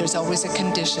 there's always a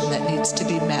condition that needs to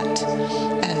be met.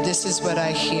 And this is what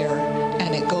I hear,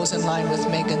 and it goes in line with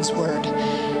Megan's word.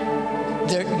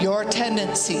 Your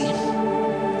tendency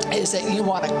is that you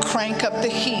want to crank up the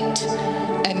heat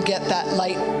and get that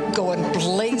light going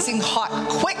blazing hot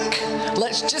quick.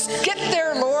 Let's just get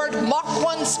there, Lord. Mach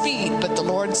 1 speed. But the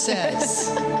Lord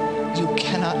says, you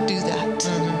cannot do that.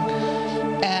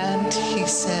 And he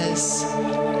says,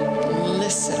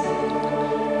 listen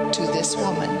to this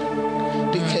woman,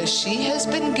 because she has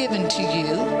been given to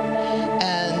you.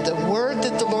 And the word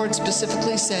that the Lord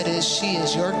specifically said is, she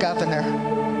is your governor.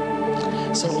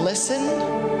 So listen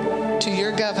to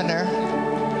your governor,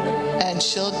 and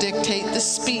she'll dictate the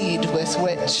speed with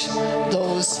which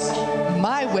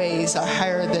my ways are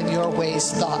higher than your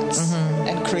ways, thoughts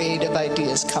and creative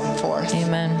ideas come forth.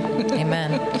 Amen.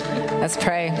 Amen. Let's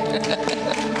pray.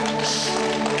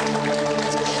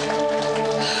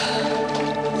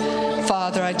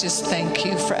 Father, I just thank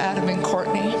you for Adam and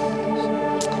Courtney.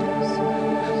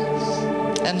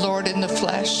 And Lord, in the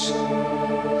flesh,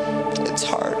 it's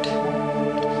hard,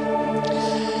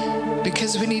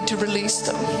 because we need to release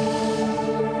them.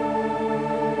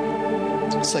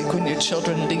 It's like when your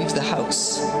children leave the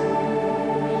house.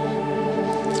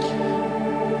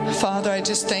 Father, I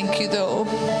just thank you, though,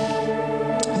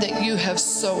 that you have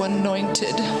so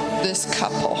anointed this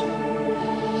couple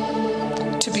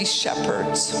to be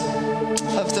shepherds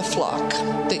of the flock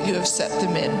that you have set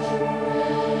them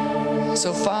in.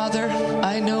 So, Father,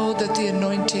 I know that the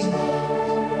anointing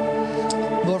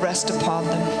will rest upon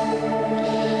them,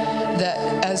 that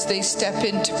as they step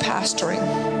into pastoring,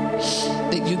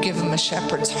 that you give them a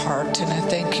shepherd's heart. And I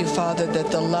thank you, Father,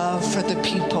 that the love for the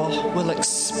people will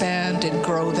expand and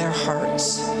grow their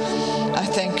hearts. I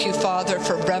thank you, Father,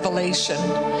 for revelation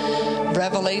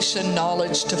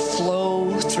knowledge to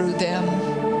flow through them,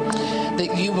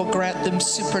 that you will grant them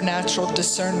supernatural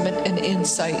discernment and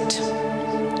insight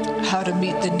how to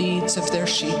meet the needs of their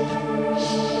sheep,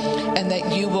 and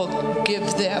that you will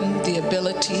give them the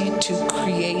ability to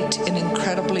create an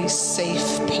incredibly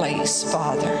safe place,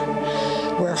 Father,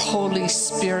 where Holy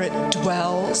Spirit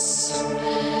dwells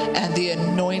and the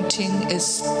anointing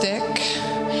is thick,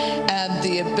 and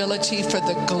the ability for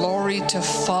the glory to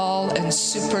fall and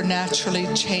supernaturally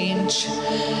change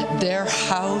their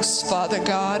house, Father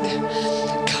God,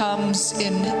 comes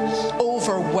in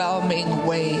overwhelming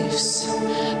waves.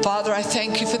 Father, I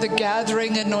thank you for the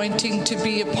gathering anointing to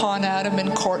be upon Adam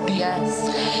and Courtney.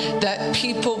 Yes. That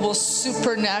people will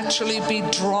supernaturally be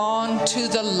drawn to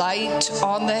the light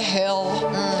on the hill.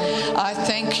 I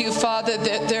thank you, Father,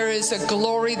 that there is a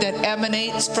glory that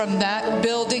emanates from that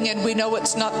building, and we know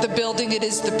it's not the building, it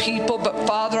is the people. But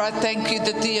Father, I thank you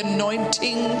that the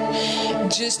anointing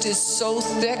just is so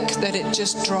thick that it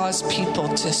just draws people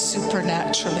to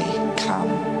supernaturally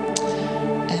come.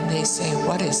 And they say,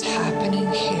 what is happening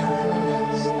here?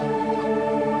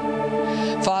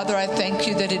 Father, I thank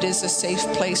you that it is a safe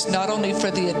place, not only for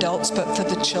the adults, but for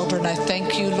the children. I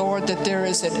thank you, Lord, that there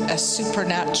is a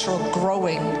supernatural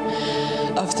growing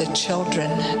of the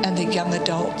children and the young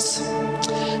adults.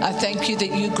 I thank you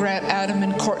that you grant Adam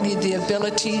and Courtney the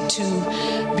ability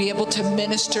to be able to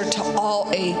minister to all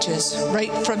ages,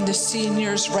 right from the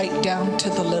seniors right down to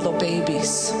the little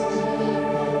babies.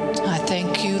 I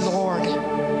thank you, Lord,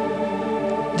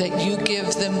 that you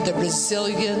give them the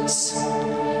resilience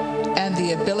and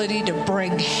the ability to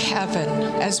bring heaven.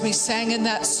 As we sang in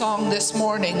that song this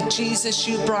morning, Jesus,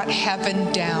 you brought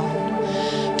heaven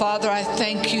down. Father, I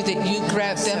thank you that you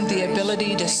grant them the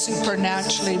ability to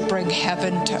supernaturally bring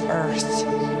heaven to earth.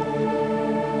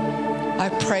 I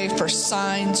pray for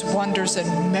signs, wonders,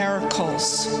 and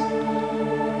miracles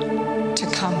to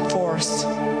come forth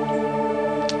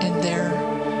in their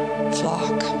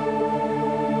flock.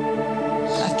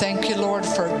 I thank you, Lord,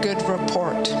 for a good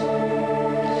report.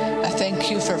 I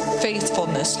thank you for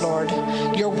faithfulness, Lord.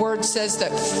 Your word says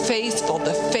that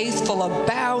the faithful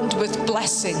abound with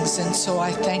blessings. And so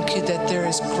I thank you that there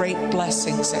is great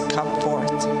blessings that come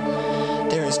forth.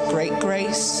 There is great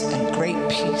grace and great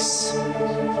peace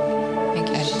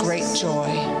and great joy.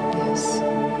 Yes.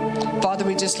 Father,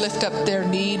 we just lift up their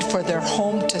need for their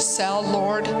home to sell,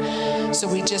 Lord. So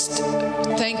we just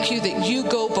thank you that you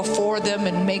go before them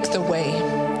and make the way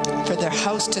for their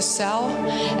house to sell,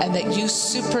 and that you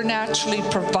supernaturally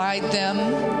provide them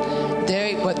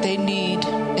what they need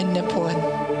in Nipawin.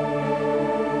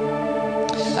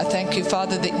 I thank you,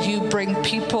 Father, that you bring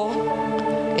people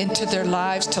into their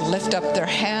lives to lift up their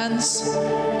hands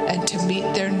and to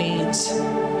meet their needs,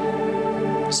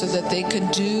 so that they can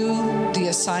do the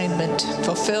assignment,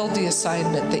 fulfill the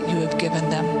assignment that you have given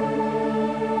them.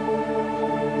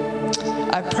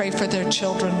 I pray for their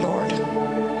children, Lord,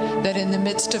 that in the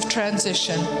midst of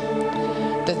transition,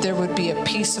 that there would be a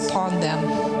peace upon them.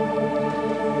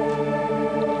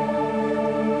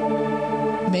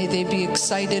 May they be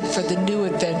excited for the new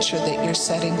adventure that you're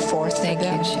setting forth for them.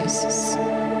 Thank you, Jesus.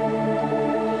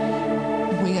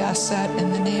 We ask that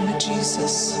in the name of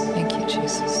Jesus. Thank you,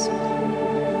 Jesus.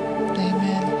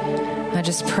 Amen. I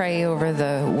just pray over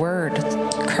the word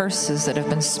curses that have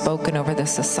been spoken over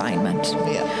this assignment,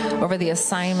 over the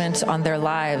assignment on their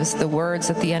lives, the words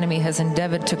that the enemy has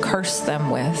endeavored to curse them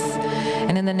with.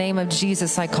 And in the name of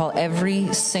Jesus, I call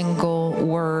every single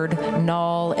word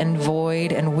null and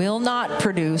void and will not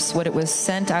produce what it was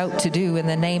sent out to do in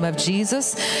the name of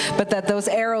Jesus, but that those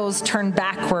arrows turn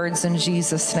backwards in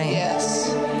Jesus' name. Yes.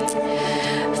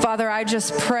 Father, I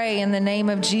just pray in the name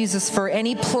of Jesus for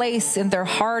any place in their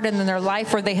heart and in their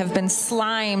life where they have been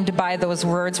slimed by those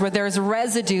words, where there's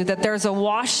residue, that there's a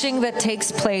washing that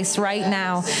takes place right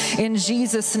now in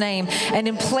Jesus' name. And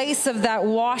in place of that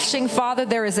washing, Father,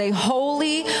 there is a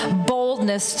holy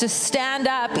boldness to stand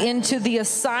up into the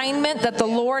assignment that the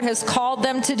Lord has called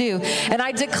them to do. And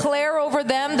I declare over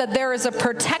them that there is a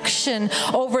protection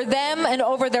over them and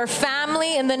over their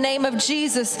family in the name of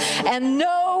Jesus. And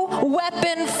no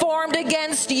weapon formed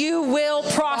against you will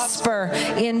prosper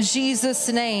in Jesus'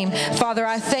 name. Father,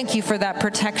 I thank you for that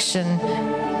protection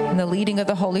and the leading of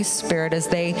the Holy Spirit as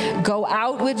they go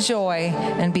out with joy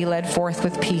and be led forth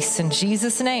with peace. In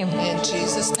Jesus' name. In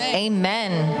Jesus' name.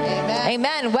 Amen. Amen.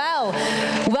 Amen. Well,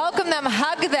 welcome them,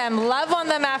 hug them, love on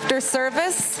them after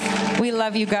service. We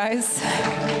love you guys.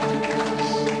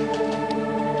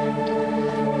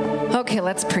 Okay,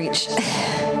 let's preach.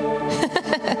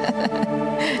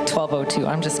 12:02.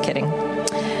 I'm just kidding.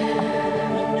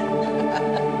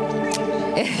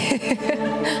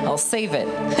 I'll save it.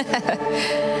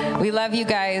 We love you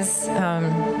guys.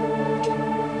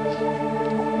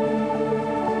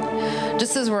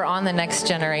 Just as we're on the next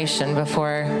generation,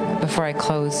 before I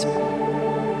close,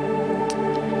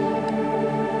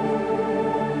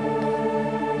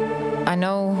 I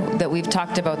know that we've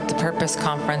talked about the Purpose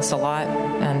Conference a lot,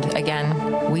 and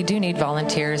again, we do need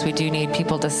volunteers. We do need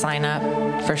people to sign up,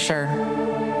 for sure.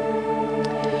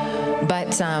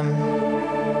 But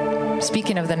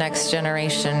speaking of the next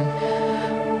generation,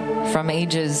 from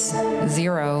ages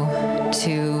 0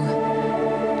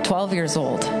 to 12 years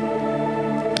old,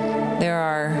 there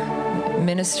are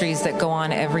ministries that go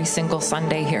on every single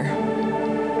Sunday here.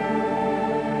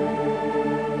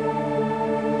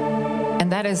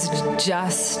 And that is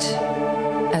just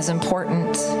as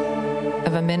important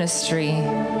of a ministry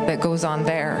that goes on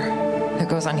there, that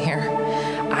goes on here.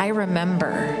 I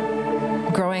remember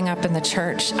growing up in the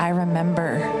church. I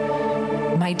remember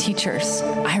my teachers.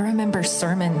 I remember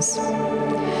sermons,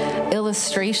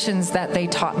 illustrations that they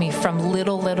taught me from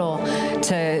little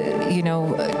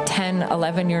to, 10,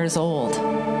 11 years old.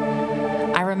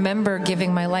 I remember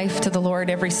giving my life to the Lord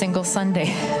every single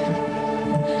Sunday.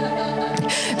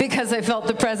 Because I felt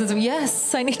the presence of,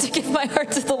 yes, I need to give my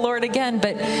heart to the Lord again.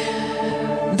 But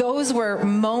those were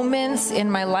moments in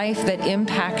my life that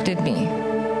impacted me.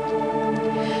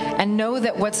 And know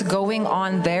that what's going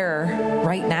on there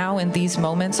right now in these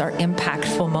moments are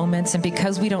impactful moments. And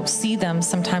because we don't see them,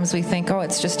 sometimes we think, oh,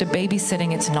 it's just a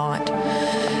babysitting. It's not.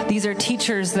 These are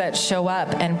teachers that show up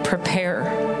and prepare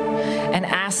and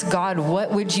ask God,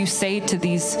 what would you say to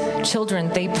these children?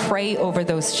 They pray over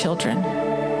those children,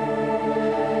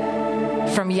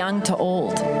 from young to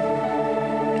old.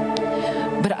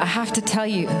 But I have to tell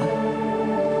you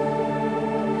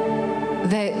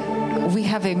that we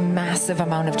have a massive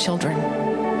amount of children.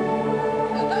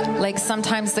 Like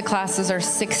sometimes the classes are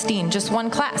 16, just one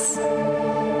class.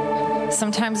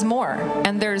 Sometimes more,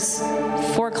 and there's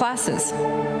 4 classes.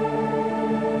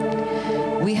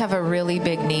 We have a really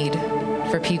big need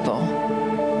for people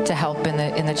to help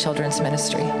in the children's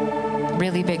ministry.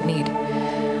 Really big need.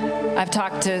 I've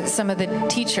talked to some of the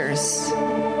teachers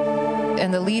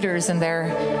and the leaders in there,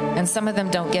 and some of them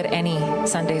don't get any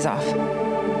Sundays off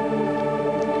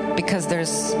because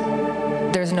there's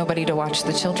nobody to watch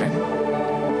the children.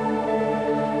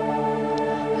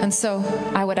 And so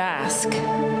I would ask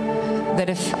that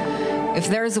if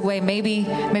there's a way, maybe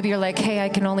you're like, hey, I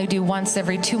can only do once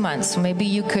every 2 months. Maybe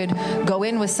you could go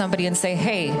in with somebody and say,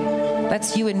 hey,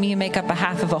 let's you and me make up a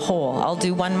half of a whole. I'll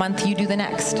do 1 month, you do the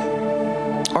next.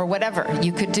 Or whatever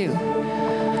you could do.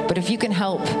 But if you can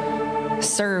help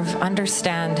serve,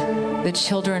 understand that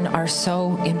children are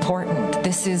so important.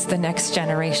 This is the next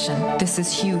generation. This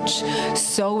is huge.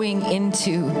 Sowing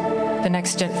into the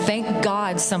next gen. Thank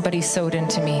God somebody sowed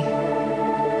into me.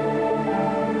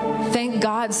 Thank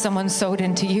God someone sowed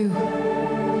into you.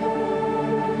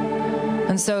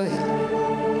 And so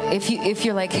if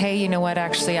you're like, hey, you know what,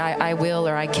 actually I will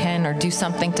or I can or do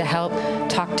something to help,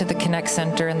 talk to the Connect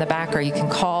Center in the back, or you can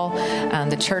call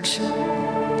the church,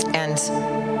 and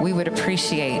we would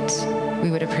appreciate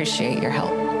your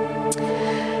help.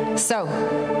 So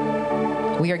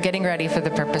we are getting ready for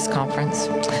the Purpose Conference.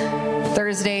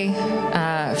 Thursday,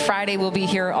 Friday, we'll be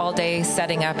here all day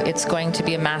setting up. It's going to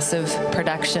be a massive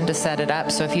production to set it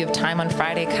up. So if you have time on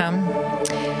Friday, come.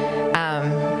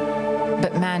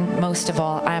 But man, most of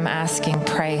all, I'm asking,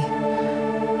 pray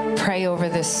over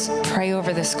this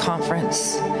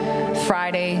conference.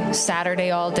 Friday, Saturday,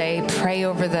 all day. Pray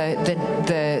over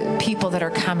the people that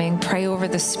are coming. Pray over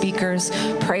the speakers.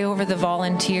 Pray over the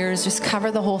volunteers. Just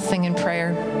cover the whole thing in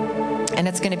prayer. And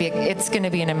it's going to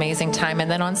be an amazing time. And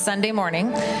then on Sunday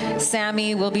morning,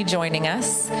 Sammy will be joining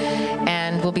us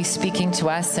and will be speaking to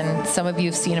us. And some of you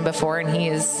have seen him before, and he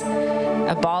is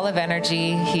a ball of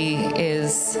energy. He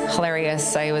is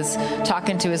hilarious. I was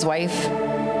talking to his wife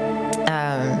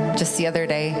just the other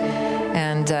day,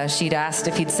 and she'd asked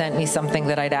if he'd sent me something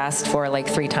that I'd asked for like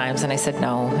 3 times, and I said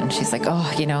no. And she's like,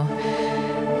 oh,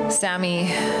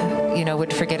 Sammy,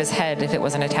 would forget his head if it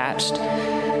wasn't attached.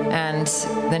 And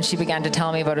then she began to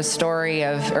tell me about a story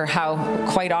of how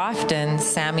quite often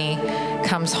Sammy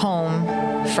comes home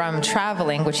from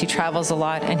traveling, which he travels a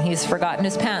lot, and he's forgotten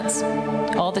his pants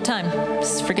all the time.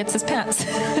 Just forgets his pants.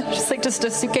 just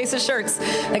a suitcase of shirts.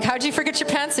 Like, how'd you forget your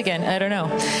pants again? I don't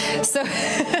know. So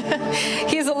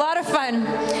he's a lot of fun,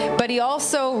 but he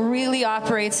also really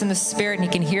operates in the Spirit, and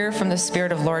he can hear from the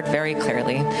Spirit of Lord very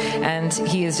clearly. And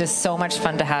he is just so much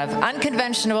fun to have.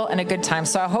 Unconventional and a good time.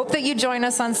 So I hope that you join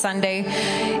us on Sunday.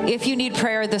 If you need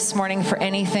prayer this morning for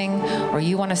anything, or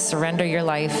you want to surrender your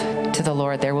life to the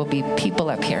Lord, there will be people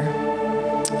up here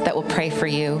that will pray for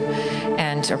you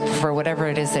and for whatever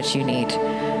it is that you need.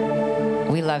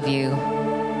 We love you.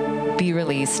 Be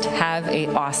released. Have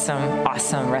an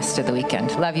awesome rest of the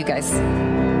weekend. Love you guys.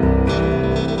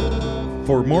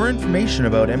 For more information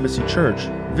about Embassy Church,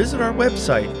 visit our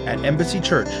website at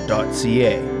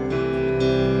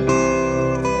embassychurch.ca.